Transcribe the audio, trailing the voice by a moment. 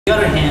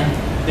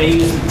They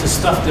used it to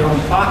stuff their own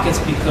pockets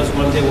because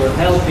while they were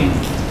helping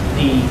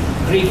the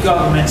Greek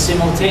government,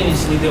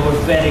 simultaneously they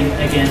were betting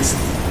against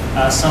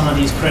some of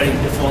these credit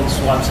default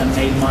swaps and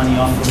made money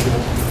off of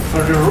it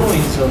for the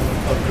ruins of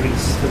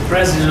Greece. The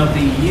president of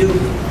the EU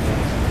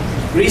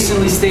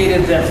recently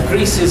stated that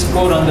Greece is,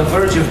 quote, on the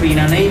verge of being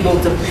unable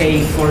to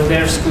pay for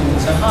their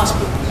schools and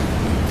hospitals.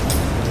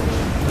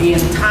 The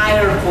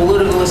entire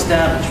political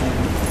establishment,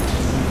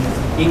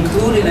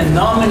 including a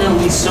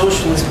nominally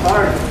socialist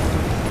party,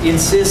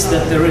 insists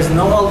that there is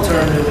no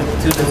alternative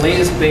to the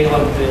latest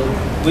bailout bill,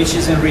 which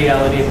is in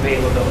reality a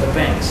bailout of the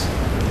banks.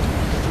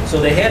 So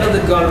the head of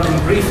the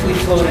government briefly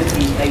floated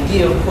the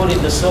idea of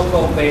putting the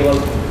so-called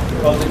bailout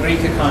of the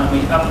Greek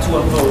economy up to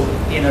a vote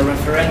in a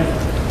referendum.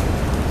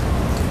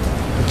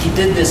 He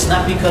did this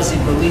not because he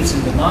believes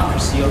in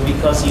democracy or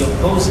because he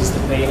opposes the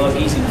bailout,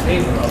 he's in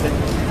favor of it.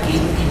 He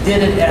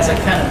did it as a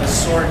kind of a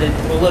sordid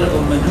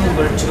political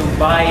maneuver to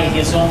buy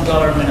his own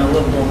government a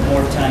little bit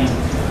more time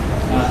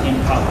in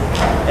power.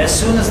 As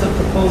soon as the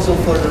proposal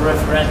for the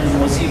referendum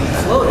was even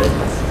floated,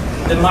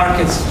 the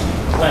markets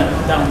went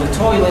down the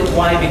toilet.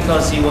 Why?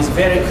 Because it was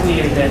very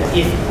clear that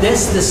if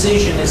this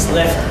decision is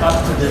left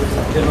up to the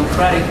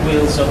democratic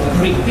wills of the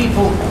Greek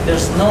people,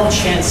 there's no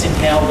chance in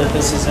hell that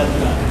this is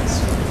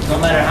advanced, no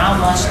matter how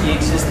much the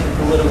existing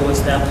political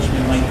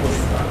establishment might push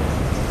for.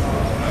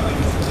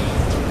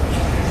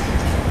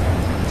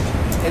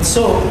 And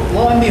so,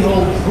 lo and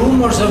behold,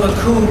 rumors of a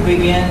coup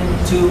began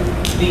to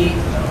be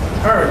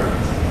heard.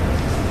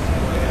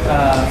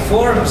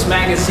 Forbes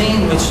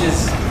magazine, which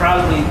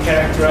proudly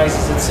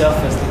characterizes itself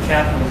as the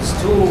capitalist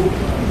tool,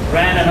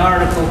 ran an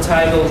article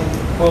titled,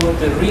 quote,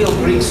 "The Real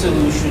Greek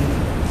Solution,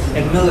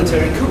 a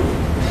Military Coup."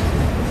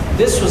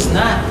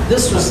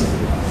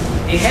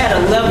 It had a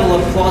level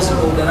of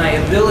plausible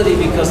deniability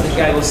because the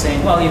guy was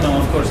saying, well, you know,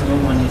 of course no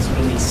one is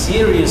really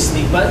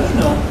seriously, but you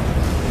know,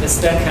 it's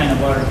that kind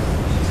of article.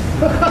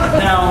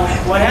 Now,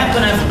 what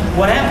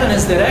happened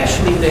is that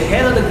actually the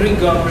head of the Greek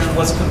government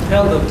was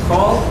compelled to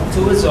call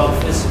to his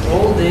office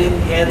all the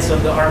heads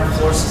of the armed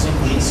forces in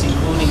Greece,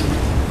 including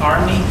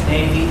Army,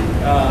 Navy,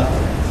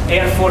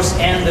 Air Force,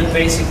 and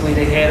basically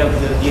the head of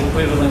the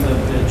equivalent of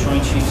the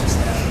Joint Chiefs of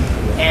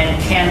Staff,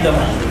 and canned them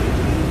out.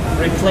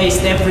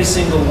 Replaced every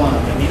single one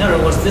of them. In other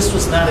words, this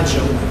was not a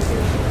joke.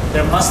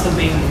 There must have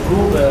been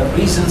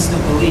reasons to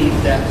believe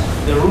that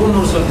the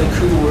rumors of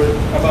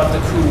about the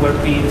coup were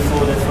being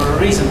floated for a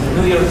reason.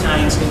 The New York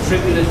Times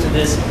contributed to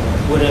this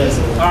with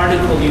an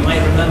article. You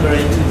might remember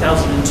in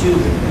 2002,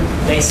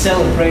 they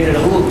celebrated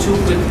a little too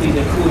quickly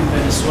the coup in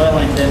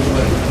Venezuela and then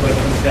were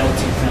compelled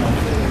to kind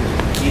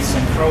of eat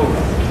some crow.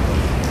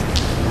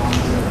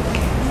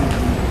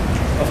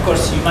 Of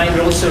course, you might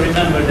also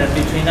remember that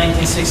between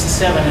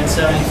 1967 and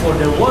 74,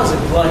 there was a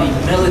bloody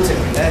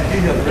military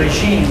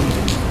regime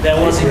that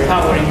was in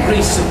power in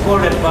Greece,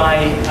 supported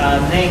by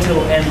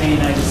NATO and the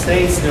United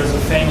States. There's a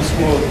famous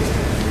quote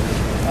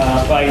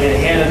by the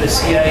head of the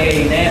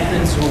CIA in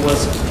Athens, who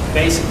was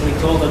basically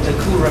told that the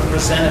coup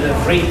represented a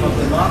rape of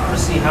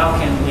democracy. How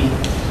can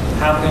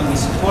we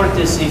support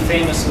this? He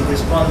famously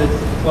responded,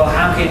 well,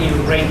 how can you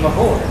rape a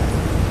whore?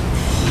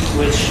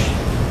 Which,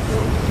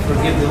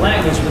 forgive the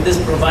language, but this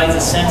provides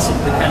a sense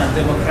of the kind of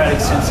democratic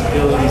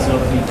sensibilities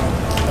of the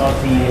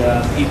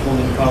people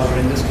in power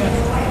in this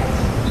country.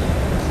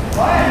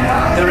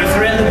 The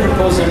referendum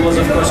proposal was,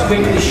 of course,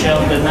 quickly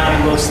shelved, and now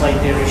it looks like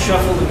they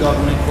reshuffled the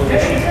government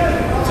coalition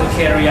to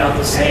carry out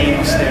the same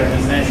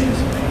austerity measures.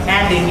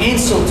 Adding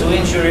insult to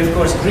injury, of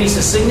course, Greece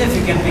is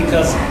significant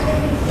because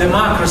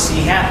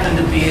democracy happened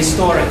to be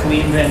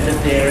historically invented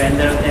there,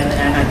 and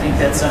I think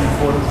that's an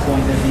important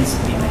point that needs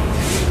to be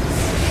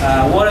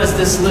made. What does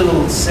this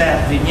little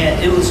sad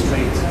vignette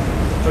illustrate,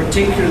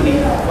 particularly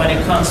when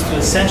it comes to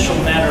essential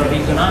matter of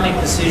economic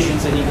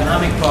decisions and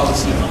economic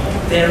policy?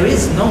 There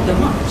is no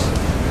democracy,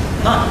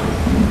 none.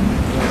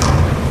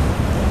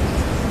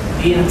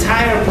 The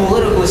entire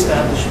political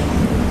establishment,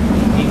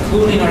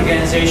 including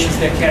organizations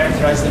that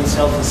characterize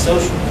themselves as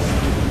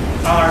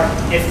socialists, are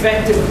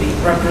effectively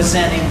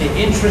representing the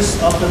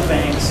interests of the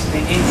banks,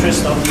 the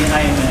interests of the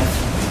IMF,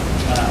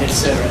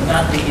 etc.,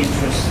 not the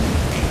interests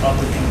of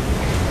the people.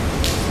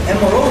 And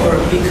moreover,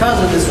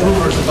 because of these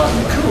rumors about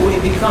the coup,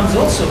 it becomes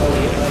also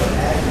clear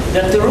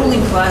that the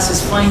ruling class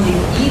is finding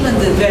even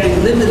the very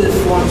limited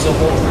forms of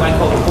what we might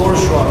call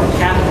bourgeois or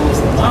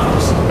capitalist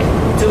democracy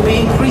to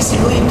be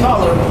increasingly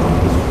intolerable.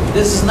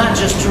 This is not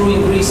just true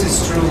in Greece,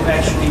 it's true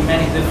actually in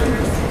many different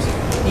countries.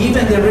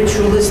 Even the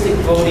ritualistic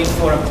voting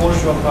for a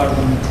bourgeois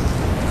parliament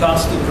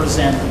comes to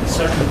present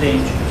certain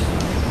dangers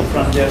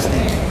from their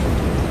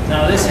standpoint.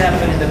 Now, this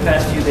happened in the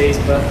past few days,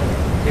 but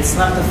it's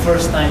not the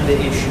first time the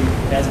issue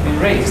has been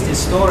raised.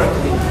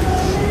 Historically,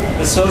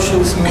 the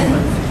socialist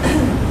movement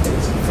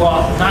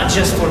fought not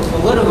just for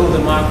political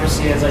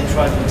democracy, as I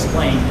tried to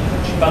explain,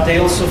 but they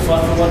also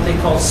fought for what they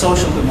call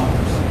social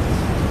democracy.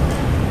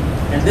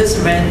 And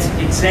this meant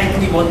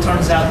exactly what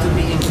turns out to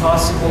be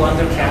impossible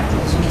under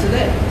capitalism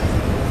today.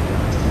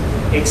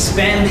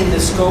 Expanding the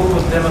scope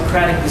of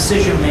democratic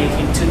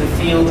decision-making to the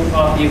field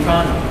of the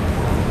economy.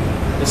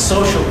 the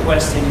social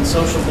question in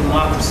social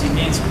democracy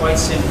means quite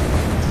simply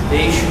the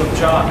issue of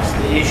jobs,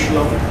 the issue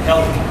of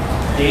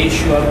healthcare, the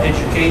issue of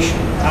education,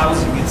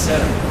 housing,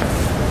 etc.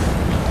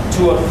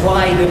 To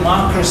apply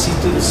democracy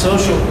to the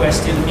social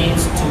question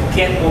means to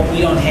get what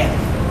we don't have,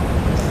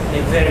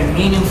 a very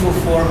meaningful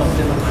form of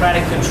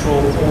democratic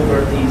control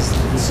over these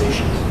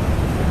decisions.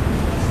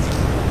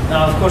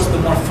 Now, of course, the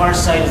more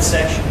far-sighted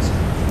sections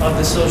of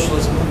the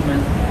socialist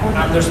movement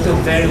understood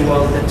very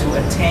well that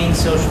to attain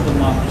social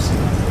democracy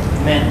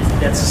meant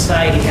that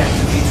society had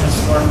to be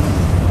transformed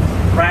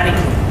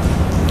radically.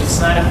 It's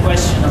not a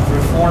question of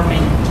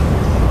reforming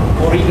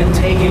or even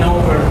taking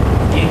over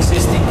the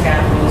existing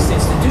capitalist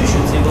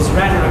institutions. It was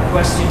rather a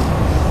question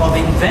of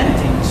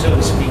inventing, so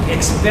to speak,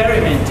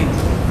 experimenting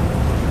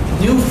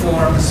new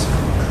forms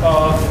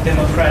of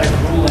democratic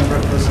rule and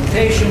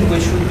representation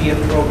which would be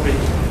appropriate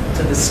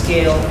to the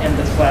scale and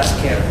the class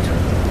character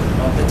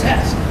of the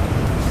task.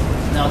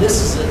 Now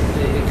this is a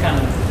kind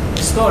of,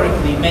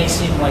 historically may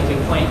seem like a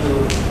quaint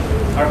little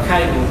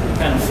archival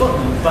kind of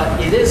footnote, but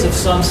it is of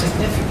some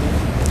significance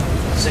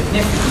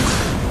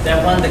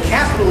that when the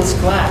capitalist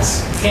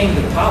class came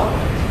to power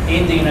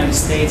in the United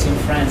States, in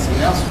France,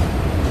 and elsewhere,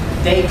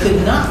 they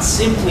could not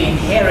simply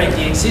inherit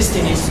the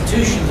existing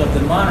institutions of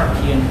the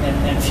monarchy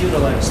and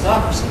feudal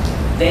aristocracy.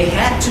 They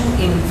had to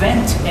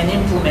invent and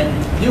implement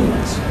new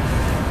ones.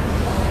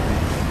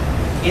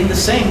 In the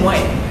same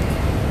way,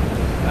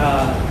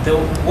 the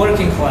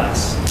working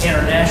class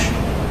international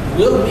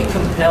will be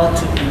compelled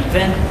to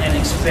invent and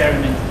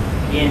experiment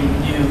in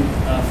new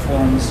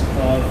forms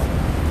of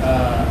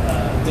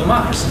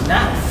democracy,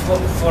 not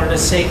for the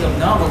sake of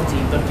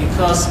novelty, but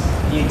because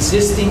the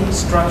existing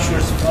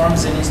structures,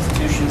 forms, and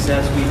institutions,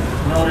 as we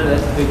noted at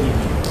the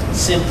beginning,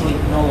 simply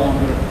no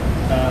longer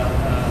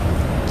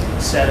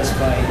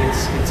satisfy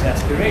its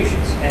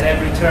aspirations. At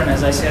every turn,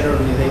 as I said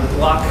earlier, they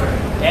block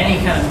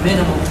any kind of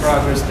minimal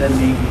progress that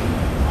may be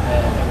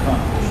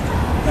accomplished.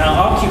 Now,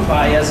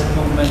 Occupy as a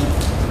movement.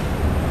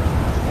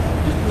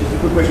 Just a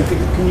quick question.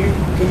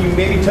 Can you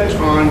maybe touch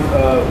on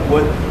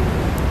what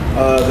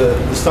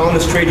the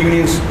Stalinist trade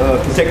unions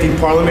protecting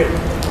Parliament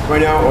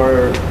right now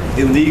are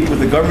in league with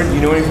the government? Do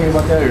you know anything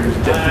about that, or is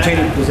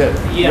that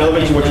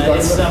relevant to what you're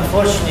talking about?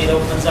 Unfortunately, it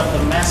opens up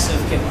a massive.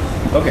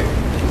 Okay.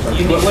 What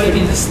do you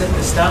mean, the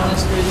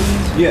Stalinist trade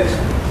unions? Yes.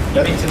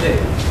 You mean today?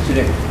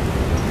 Today.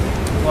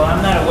 Well,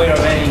 I'm not aware of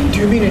any. Do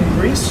you mean in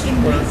Greece?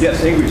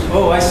 Yes, in Greece.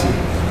 Oh, I see.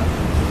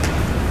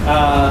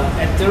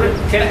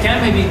 Can I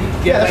maybe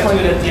get back to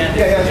it at the end?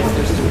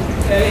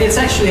 It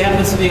actually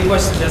happens to be a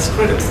question that's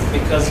critical,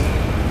 because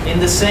in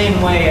the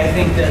same way, I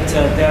think that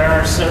there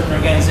are certain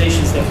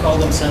organizations that call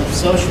themselves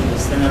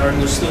socialists and are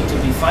understood to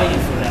be fighting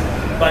for that,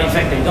 but in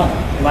fact they don't,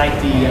 like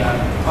the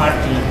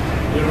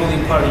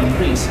ruling party in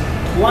Greece.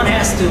 One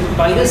has to,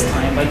 by this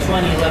time, by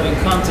 2011,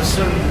 come to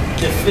certain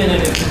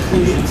definitive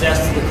conclusions as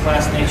to the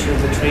class nature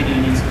of the trade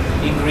unions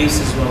in Greece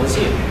as well as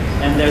here.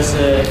 And there's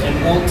a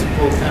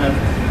multiple kind of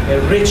a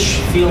rich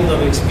field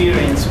of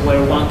experience where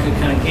one could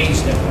kind of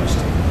gauge that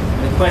question.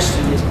 And the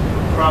question is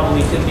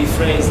probably could be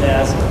phrased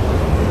as,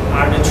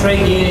 are the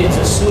trade unions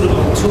a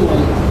suitable tool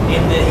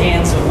in the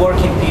hands of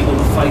working people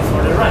to fight for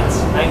their rights?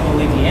 I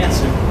believe the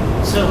answer,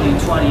 certainly in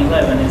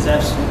 2011, is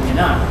absolutely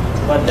not.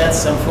 But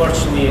that's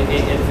unfortunately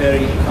a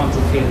very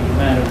complicated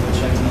matter,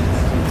 which I can't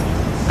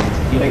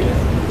deal with.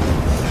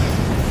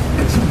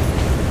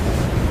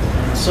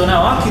 So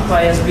now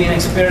Occupy has been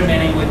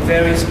experimenting with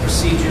various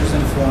procedures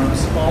and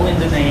forms, all in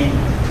the name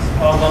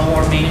of a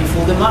more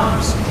meaningful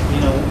democracy.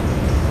 You know,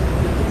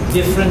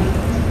 different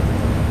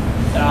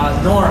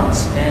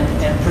norms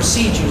and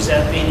procedures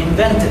have been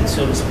invented,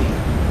 so to speak,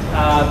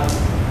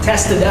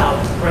 tested out,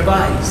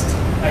 revised.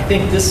 I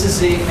think this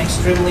is an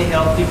extremely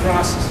healthy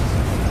process.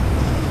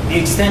 The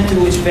extent to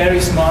which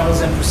various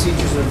models and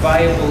procedures are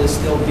viable is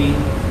still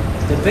being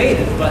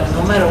debated, but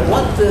no matter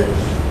what the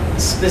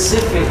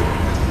specific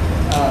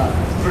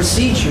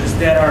procedures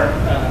that are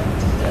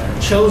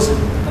chosen,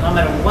 no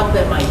matter what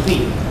that might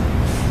be,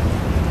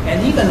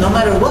 and even no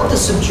matter what the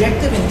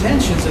subjective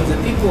intentions of the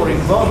people who are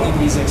involved in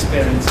these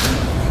experiments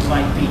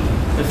might be,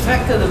 the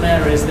fact of the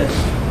matter is that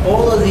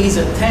all of these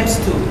attempts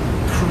to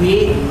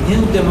create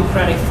new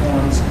democratic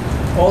forms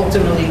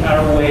ultimately are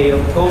a way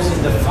of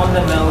posing the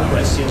fundamental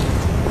question: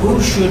 who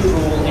should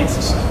rule in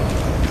society?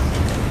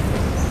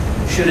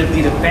 Should it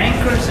be the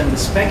bankers and the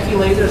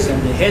speculators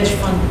and the hedge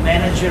fund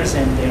managers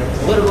and their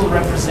political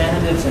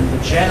representatives and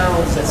the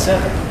generals, etc.?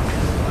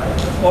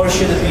 Or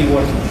should it be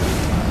working people?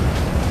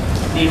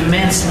 The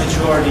immense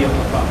majority of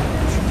the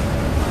population.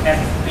 And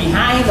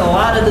behind a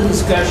lot of the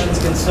discussions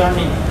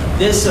concerning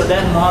this or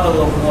that model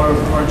of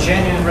more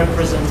genuine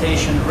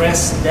representation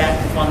rests that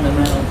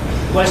fundamental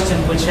question,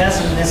 which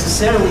hasn't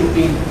necessarily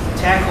been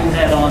tackled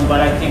head on, but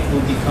I think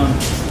will become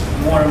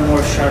more and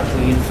more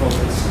sharply in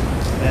focus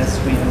as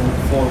we move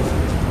forward.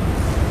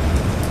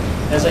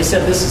 As I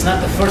said, this is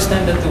not the first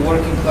time that the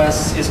working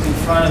class is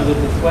confronted with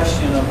the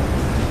question of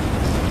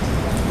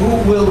who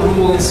will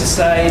rule in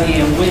society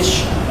and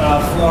which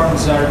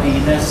forms are the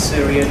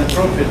necessary and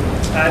appropriate.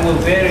 I will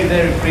very,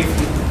 very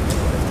briefly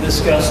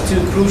discuss two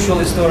crucial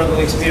historical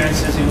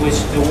experiences in which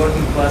the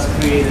working class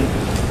created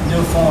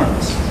new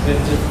forms.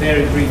 Just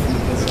very briefly,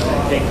 because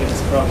I think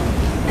it's probably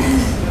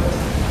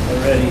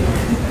already.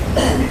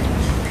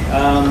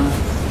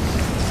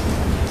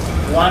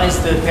 One is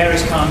the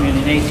Paris Commune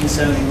in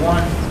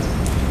 1871.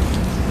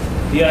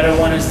 The other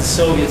one is the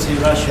Soviets in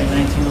Russia in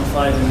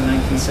 1905 and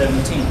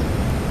 1917.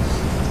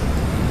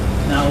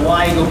 Now,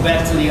 why go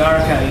back to the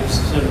archives,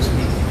 so to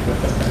speak?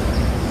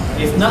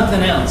 If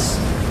nothing else,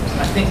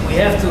 I think we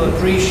have to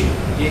appreciate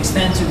the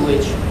extent to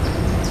which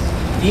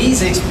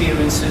these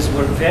experiences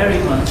were very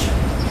much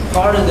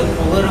part of the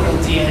political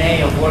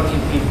DNA of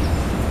working people.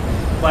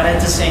 But at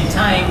the same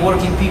time,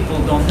 working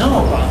people don't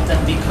know about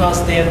them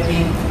because they have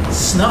been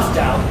snuffed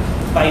out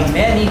by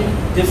many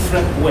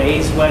different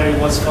ways, whether it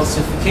was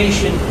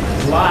falsification,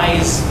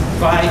 lies,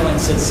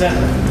 violence, etc.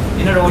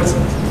 In other words,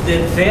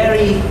 the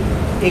very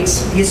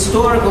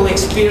historical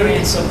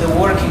experience of the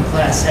working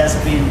class has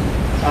been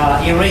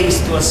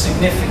erased to a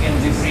significant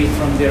degree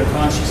from their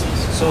consciousness.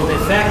 So the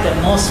fact that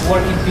most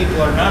working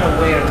people are not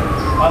aware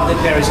of the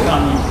Paris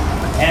Commune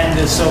and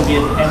the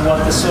Soviet and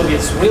what the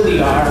Soviets really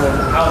are or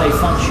how they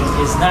function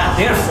is not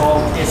their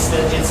fault. It's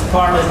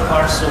part and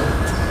parcel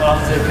of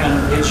the kind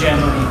of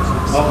hegemony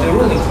of the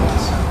ruling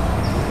class.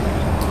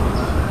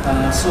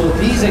 So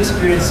these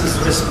experiences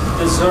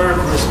deserve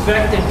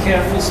respect and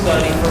careful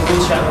study, for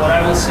which what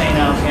I will say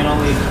now can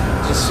only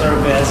just serve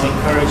as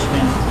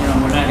encouragement. You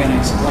know, we're not going to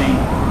explain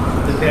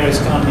the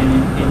Paris Commune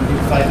in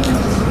 5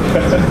 minutes.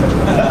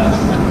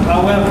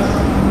 However,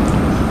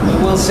 we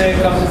will say a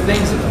couple of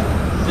things about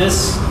it.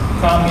 This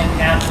Commune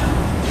happened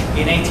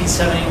in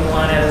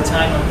 1871 at a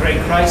time of great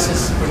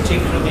crisis.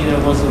 Particularly, there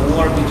was a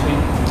war between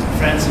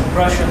France and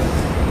Prussia.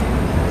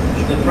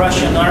 The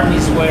Prussian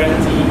armies were at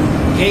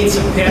the gates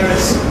of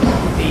Paris.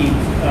 The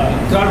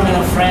government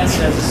of France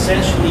has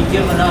essentially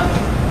given up.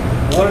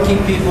 Working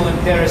people in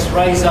Paris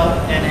rise up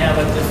and have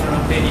a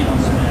different opinion on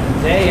the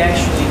matter. They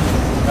actually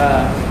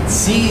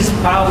seize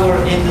power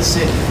in the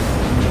city.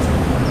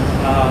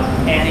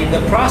 And in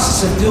the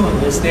process of doing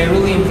this, they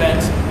really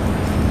invent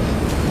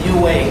a new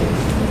way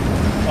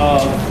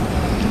of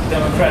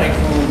democratic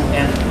rule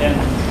and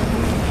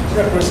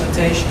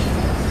representation.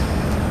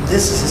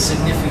 This is a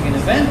significant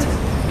event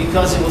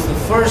because it was the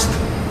first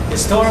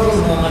historical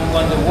moment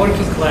when the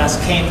working class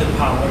came to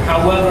power,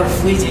 however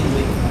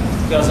fleetingly,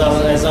 because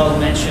as I'll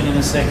mention in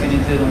a second,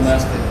 it didn't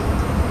last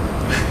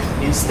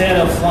it. Instead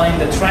of flying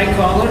the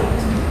tricolor,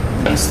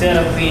 instead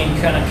of being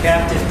kind of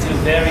captive to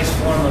various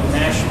forms of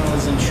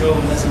nationalism,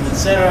 chauvinism,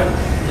 etc.,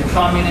 the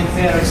Commune in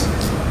Paris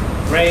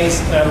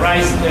raised the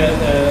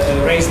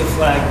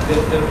flag,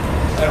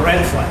 a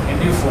red flag, a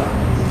new flag.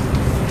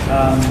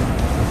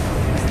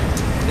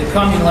 The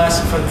Commune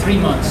lasted for 3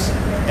 months.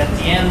 At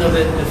the end of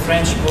it, the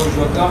French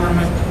bourgeois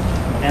government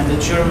and the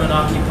German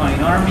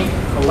occupying army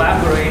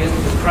collaborated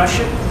to crush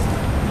it.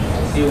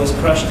 It was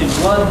crushed in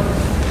blood.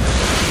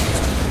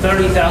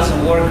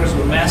 30,000 workers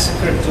were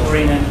massacred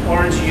during an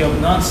orgy of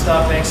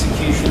non-stop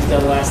executions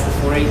that lasted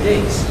for 8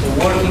 days.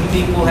 The working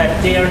people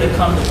had dared to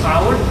come to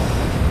power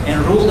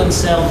and rule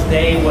themselves.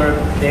 They were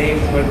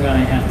going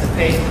to have to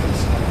pay for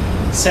this.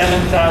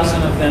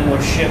 7,000 of them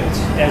were shipped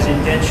as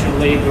indentured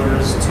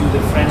laborers to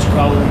the French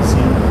colonies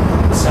in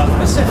the South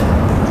Pacific.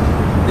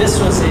 This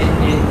was a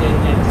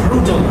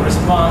brutal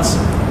response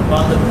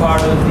on the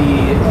part of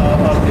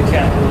the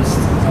capitalists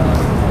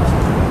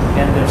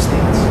and their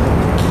states.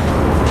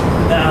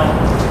 Now,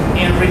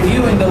 in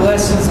reviewing the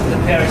lessons of the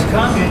Paris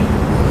Commune,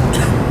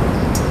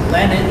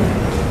 Lenin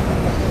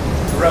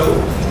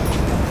wrote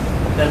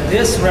that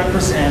this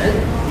represented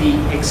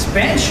the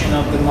expansion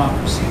of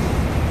democracy,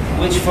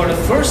 which for the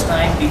first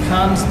time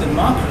becomes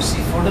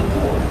democracy for the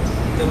poor,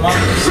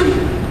 democracy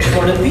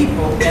for the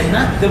people, and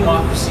not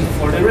democracy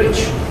for the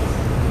rich.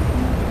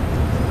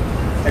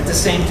 At the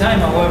same time,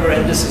 however,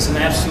 and this is an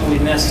absolutely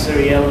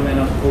necessary element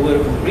of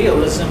political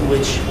realism,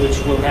 which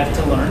we'll have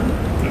to learn,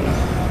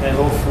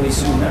 hopefully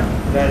sooner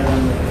rather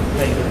than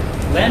later.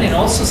 Lenin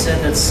also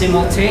said that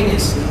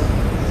simultaneously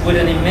with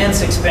an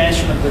immense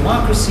expansion of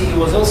democracy, it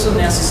was also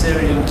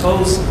necessary to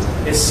impose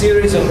a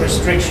series of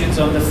restrictions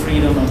on the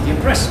freedom of the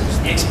oppressors,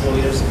 the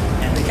exploiters,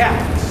 and the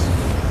capitalists.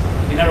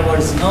 In other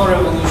words, no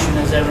revolution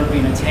has ever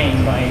been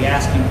attained by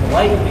asking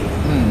politely.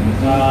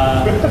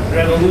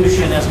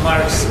 Revolution, as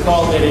Marx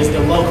called it, is the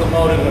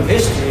locomotive of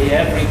history.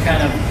 Every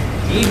kind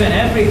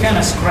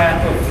of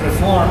scrap of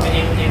reform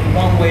in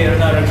one way or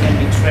another can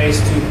be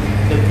traced to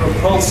the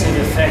propulsive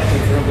effect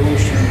of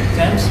revolutionary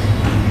attempts.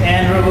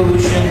 And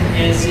revolution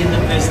is in the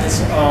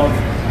business of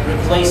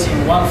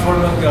replacing one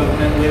form of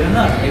government with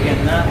another.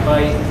 Again, not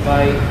by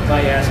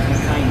asking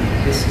kindly.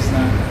 This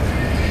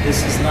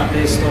is not the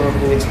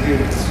historical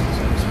experience.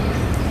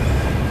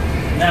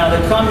 Now,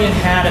 the Commune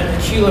had a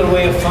peculiar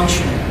way of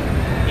functioning.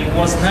 It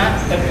was not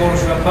a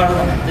bourgeois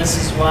parliament. This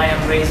is why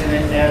I'm raising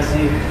it as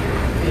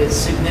a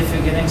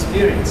significant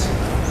experience.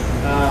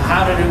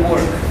 How did it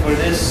work? For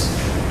this,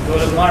 go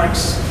to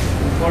Marx's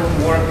important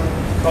work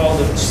called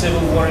The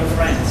Civil War in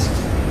France.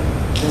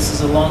 This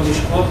is a longish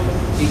quote.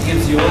 It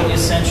gives you all the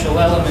essential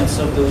elements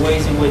of the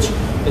ways in which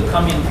the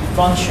Commune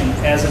functioned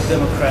as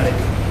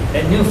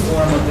a new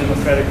form of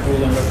democratic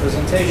rule and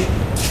representation.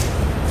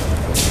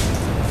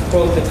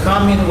 Quote, the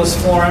Commune was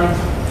formed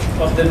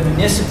of the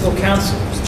municipal councils